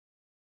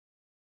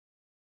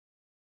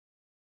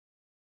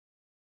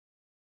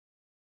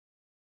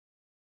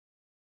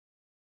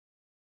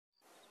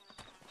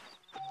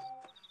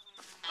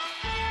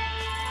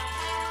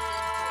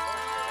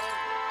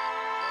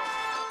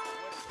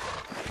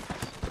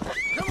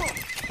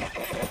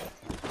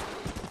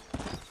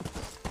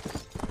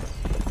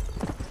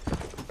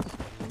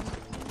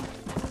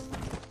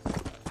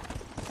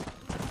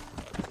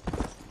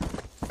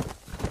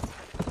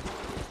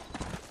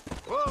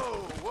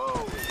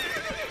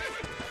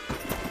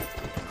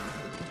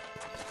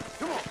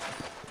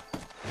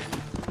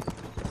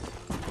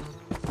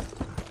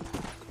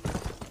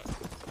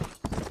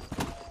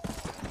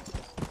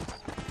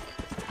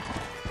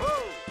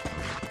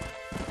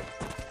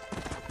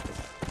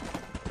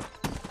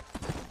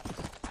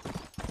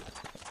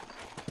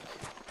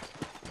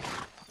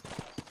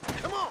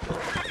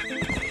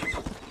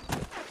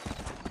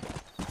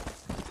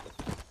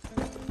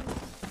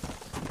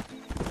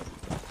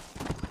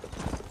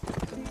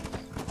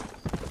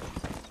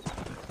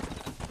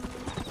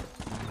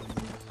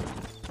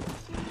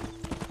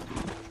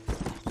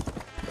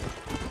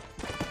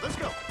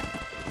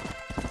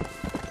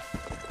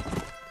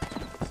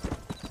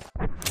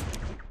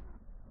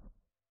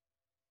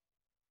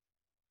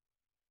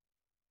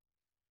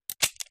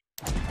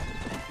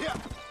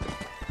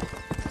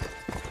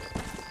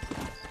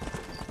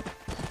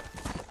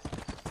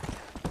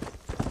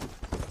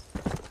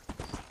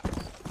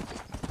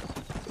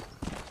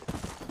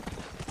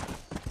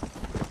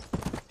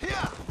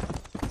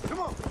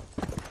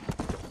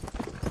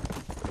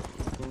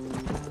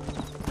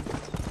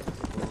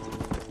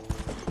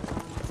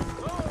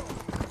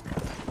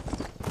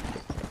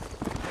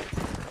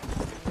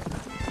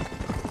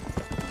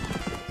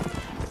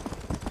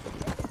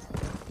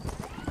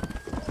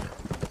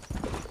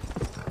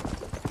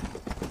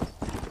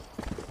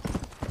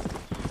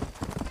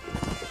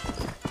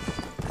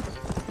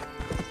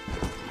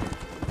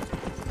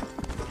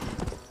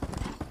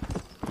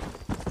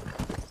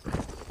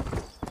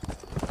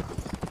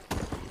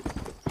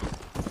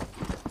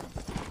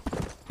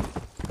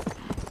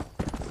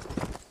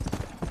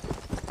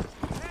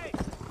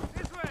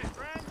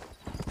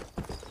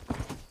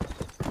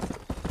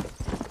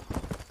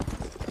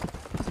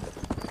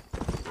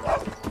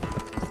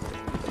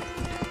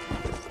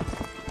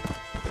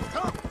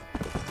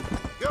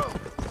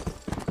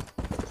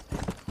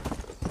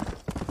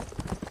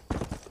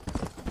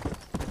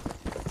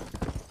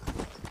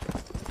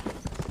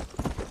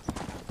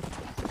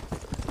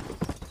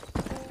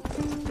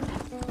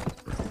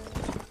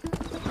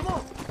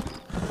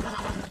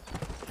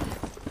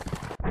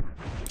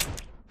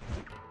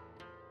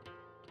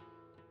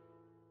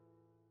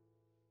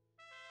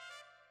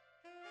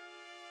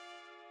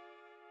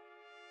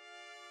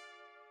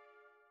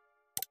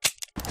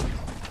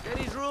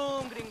this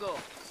room, gringo.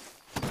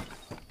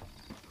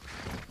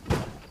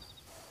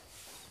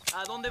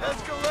 ¿A dónde vamos?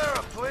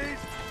 Escuela, please.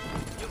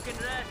 You can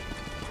rest.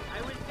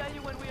 I will tell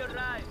you when we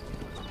arrive.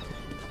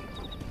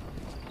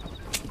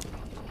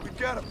 We've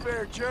got a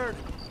fair journey.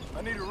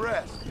 I need a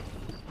rest.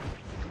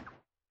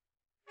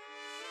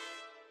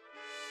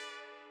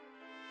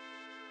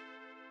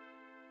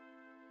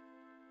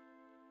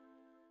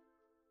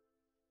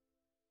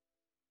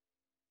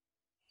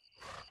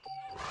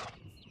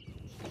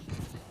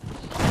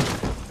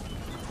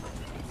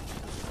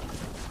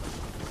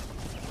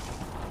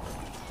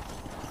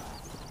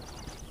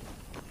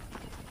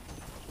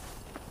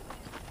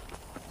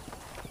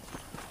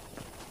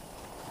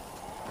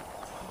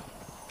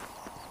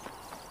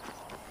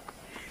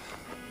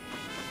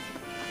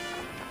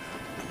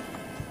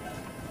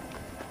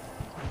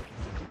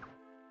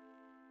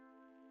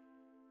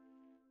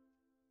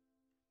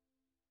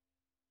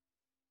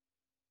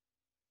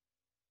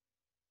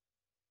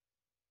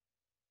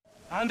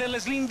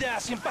 ¡Ándeles,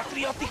 lindas, bien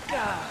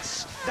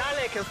patrióticas!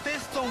 ¡Dale, que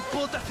ustedes son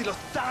putas y lo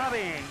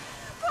saben!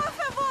 ¡Por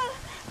favor,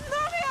 no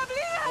me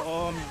obligas!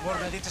 Oh, mi amor,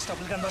 nadie te está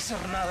obligando a hacer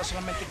nada.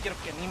 Solamente quiero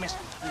que animes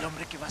al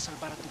hombre que va a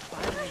salvar a tu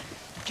padre.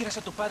 ¿Tú quieres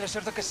a tu padre,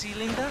 cierto que sí,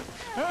 linda?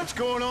 ¿Ah? What's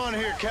going on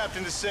here,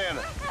 Captain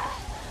DeSanta?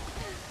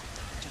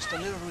 Just a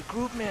little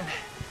recruitment.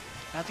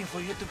 Nothing for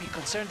you to be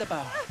concerned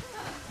about.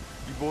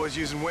 You boys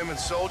using women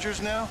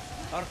soldiers now?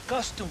 Our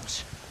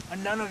customs are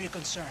none of your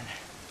concern.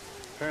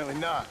 Apparently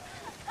not.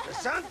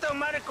 ¡Santo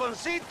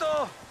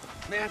mariconcito!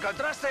 ¿Me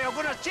encontraste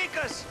algunas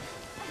chicas?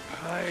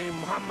 Ay,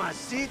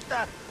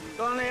 mamacita,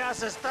 ¿dónde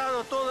has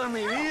estado toda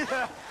mi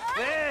vida?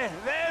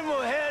 ¡Ve,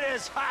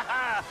 mujeres!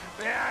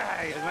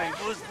 ¡Ay, me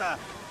gusta!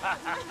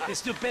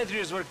 These two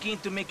patriots were keen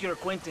to make your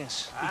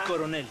acquaintance, el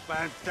coronel.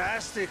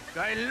 Fantastic!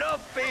 I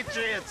love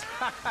patriots!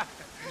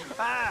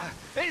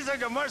 Hey,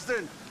 Sergeant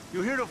Marston,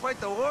 you here to fight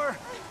the war?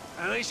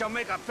 And we shall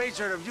make a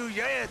patriot of you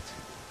yet.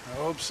 I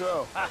hope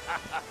so.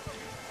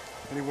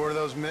 Any word of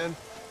those men?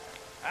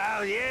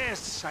 Oh,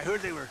 yes. I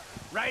heard they were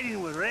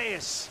riding with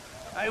Reyes.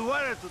 I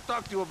wanted to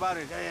talk to you about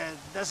it.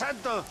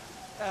 DeSanta,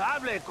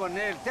 hable con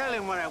él. Tell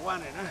him what I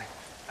wanted.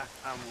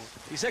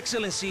 His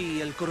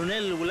Excellency, el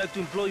coronel, would like to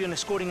employ you in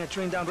escorting a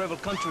train down rebel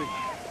country.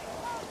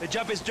 The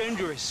job is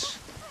dangerous,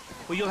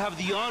 but you'll have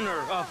the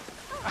honor of...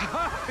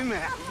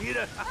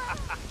 Mira.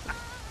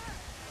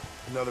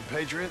 Another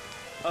patriot?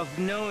 of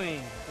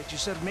knowing that you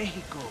served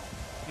Mexico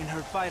in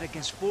her fight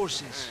against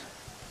forces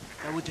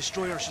that would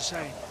destroy our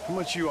society. How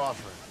much you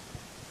offering?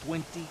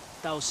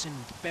 20,000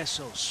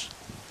 pesos.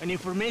 And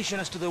information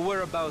as to the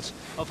whereabouts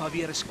of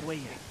Javier Escuela.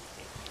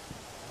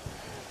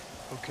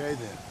 Okay,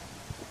 then.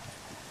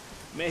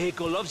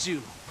 Mexico loves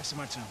you, Mr.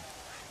 Martin.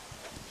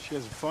 She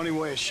has a funny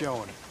way of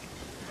showing it.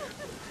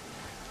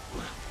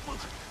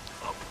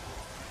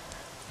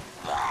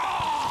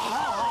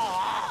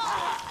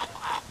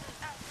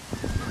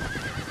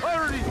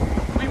 Hurry!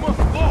 We must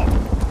go!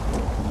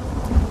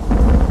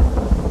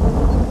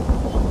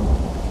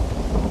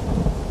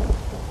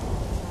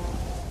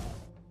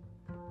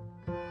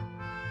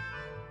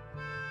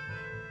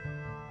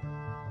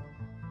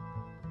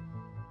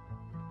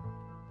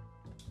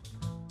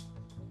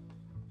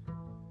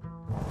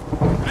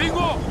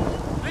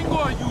 Ringo,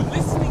 are you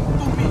listening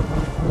to me?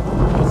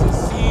 Does it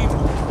seem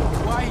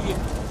quiet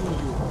to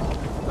you?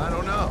 I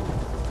don't know.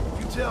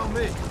 You tell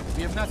me.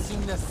 We have not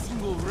seen a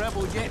single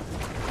rebel yet.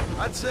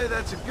 I'd say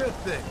that's a good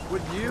thing,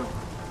 wouldn't you?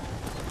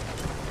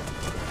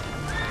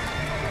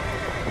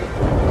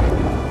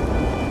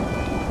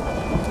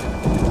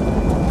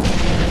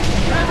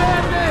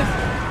 ¡Rebeldes!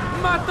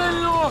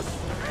 ¡Mátenlos!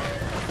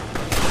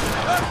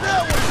 That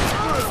one's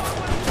through!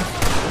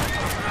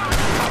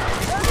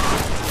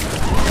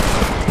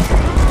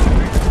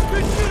 You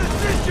should have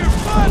sent your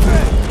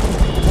father!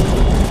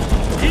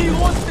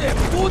 ¡Hijos de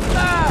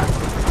puta!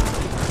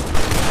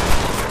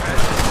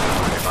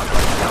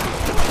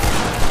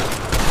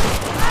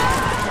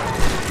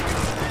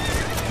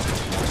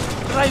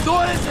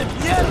 ¡Traidores de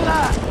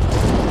mierda!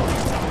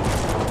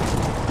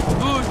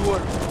 Good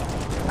work.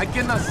 I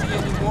cannot see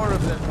any more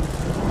of them.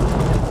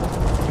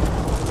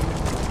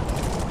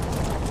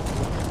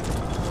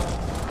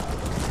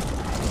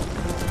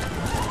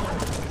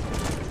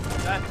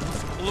 That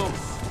was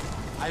close.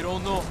 I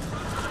don't know.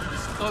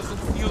 This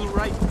doesn't feel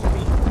right to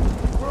me.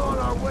 We're on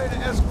our way to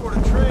escort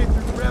a train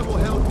through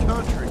rebel-held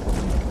country.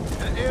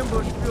 An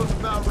ambush feels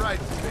about right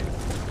to me.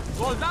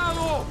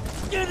 ¡Soldado!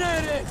 ¿Quién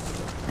eres?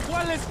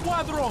 ¿Cuál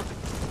escuadrón?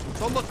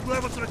 Somos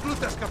nuevos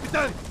reclutas,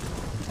 capitán.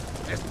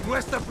 Es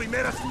nuestra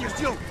primera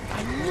asignación.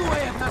 I knew I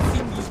had not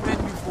seen these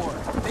men before.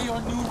 They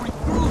are new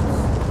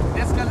recruits.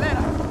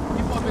 Escalera,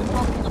 people have been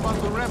talking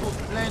about the rebels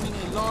planning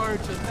a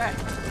large attack.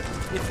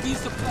 If these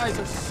supplies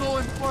are so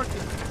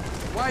important,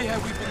 why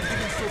have we been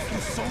given so few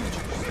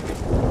soldiers?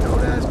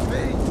 Don't ask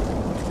me.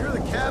 You're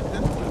the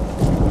captain.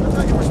 I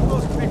thought you were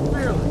supposed to be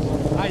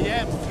fearless. I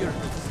am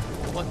fearless,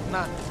 but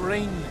not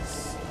brainless.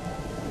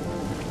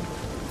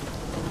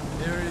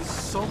 There is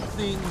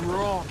something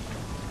wrong.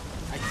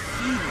 I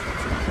feel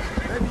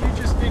it. Maybe you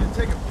just need to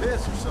take a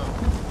piss or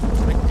something.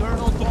 The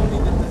colonel told me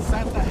that the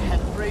Santa had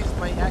raised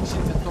my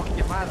actions in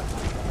Torquemada.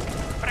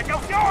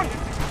 ¡Precaución!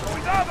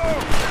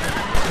 ¡Cuidado!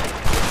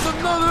 It's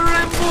another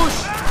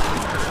ambush!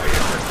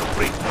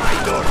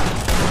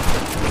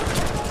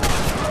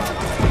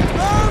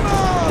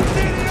 ¡Vamos,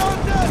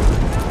 idiotas!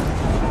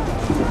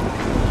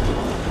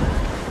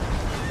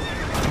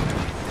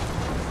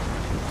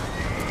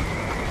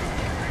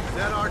 Is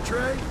that our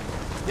train?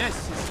 Yes,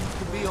 it seems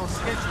to be on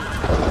schedule.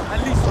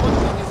 At least one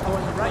thing is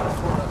going right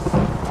for us.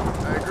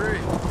 I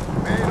agree.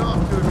 Made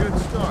off to a good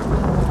start.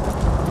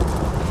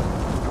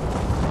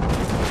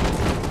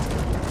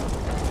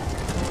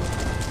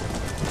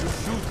 You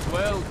shoot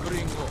well,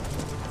 gringo.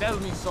 Tell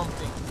me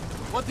something.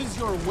 What is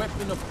your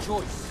weapon of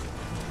choice?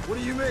 What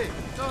do you mean?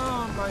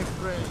 Oh, my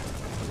friend.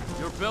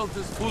 Your belt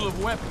is full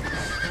of weapons.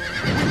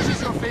 Which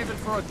is your favorite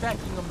for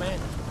attacking a man?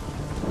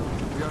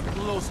 We are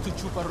close to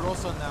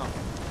Chuparosa now.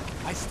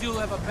 I still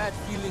have a bad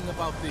feeling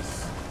about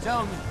this.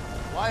 Tell me,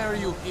 why are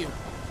you here?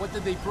 What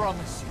did they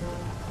promise you?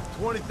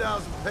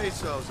 20,000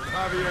 pesos and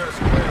Javier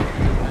Escuela.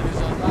 That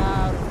is a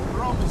lot of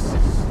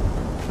promises.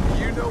 Do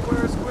you know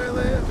where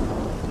Escuela is?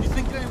 You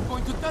think I am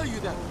going to tell you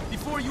that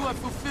before you have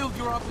fulfilled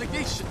your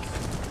obligations?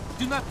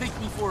 Do not take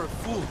me for a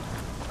fool.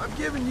 I'm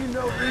giving you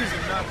no reason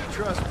not to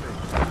trust me.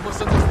 You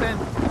must understand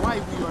why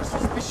we are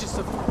suspicious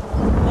of you.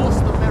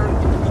 Most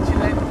American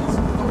vigilantes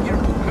come here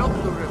to help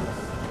the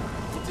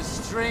rebels. It is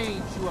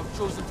strange you have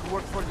chosen to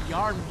work for the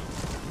army.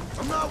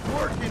 I'm not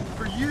working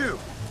for you.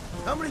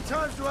 How many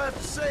times do I have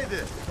to say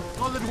this?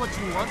 Call it what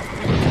you want.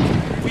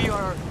 We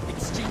are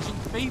exchanging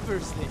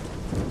favors then.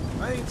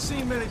 I ain't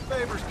seen many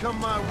favors come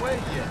my way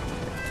yet.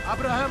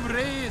 Abraham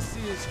Reyes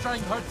is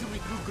trying hard to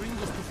recruit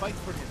gringos to fight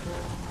for him.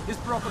 His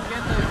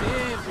propaganda is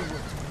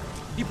everywhere.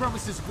 He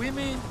promises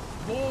women,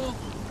 gold,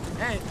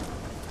 and,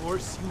 of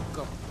course, you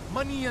come.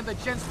 Money and the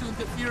chance to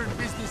interfere in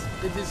business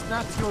that is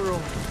not your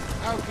own.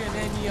 How can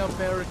any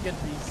American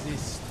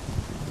resist?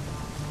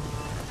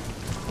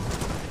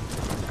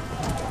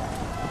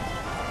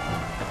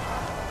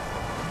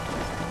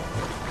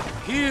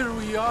 Here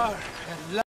we are.